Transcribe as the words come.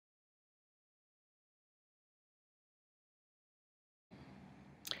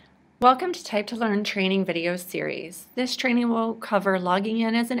Welcome to Type to Learn training video series. This training will cover logging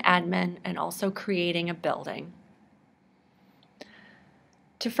in as an admin and also creating a building.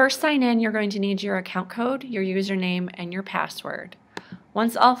 To first sign in, you're going to need your account code, your username, and your password.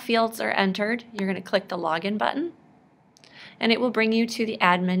 Once all fields are entered, you're going to click the login button, and it will bring you to the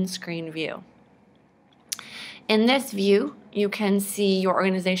admin screen view. In this view, you can see your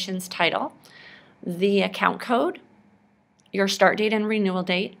organization's title, the account code, your start date and renewal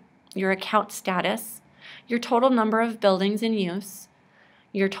date, your account status, your total number of buildings in use,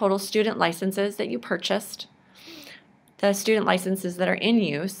 your total student licenses that you purchased, the student licenses that are in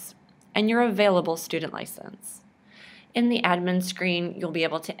use, and your available student license. In the admin screen, you'll be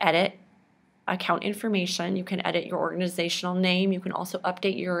able to edit account information. You can edit your organizational name. You can also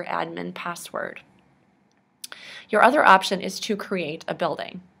update your admin password. Your other option is to create a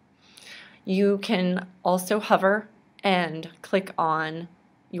building. You can also hover and click on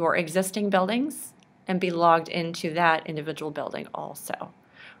your existing buildings and be logged into that individual building also.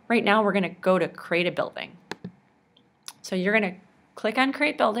 Right now we're going to go to create a building. So you're going to click on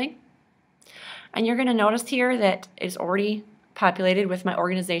create building, and you're going to notice here that it's already populated with my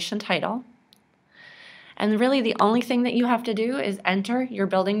organization title. And really the only thing that you have to do is enter your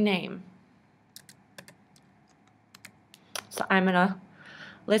building name. So I'm going to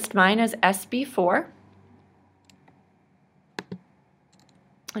list mine as SB4.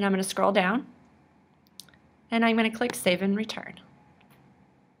 And I'm going to scroll down, and I'm going to click Save and Return.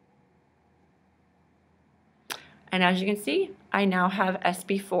 And as you can see, I now have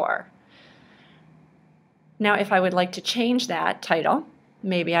SB4. Now if I would like to change that title,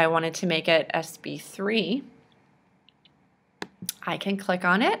 maybe I wanted to make it SB3, I can click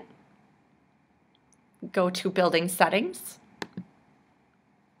on it, go to Building Settings,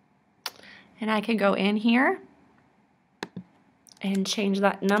 and I can go in here and change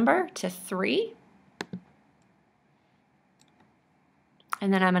that number to 3.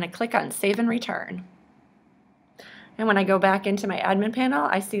 And then I'm going to click on Save and Return. And when I go back into my admin panel,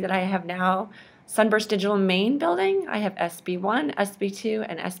 I see that I have now Sunburst Digital Main building. I have SB1, SB2,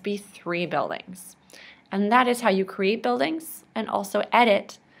 and SB3 buildings. And that is how you create buildings and also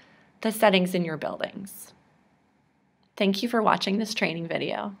edit the settings in your buildings. Thank you for watching this training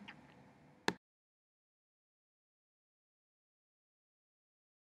video.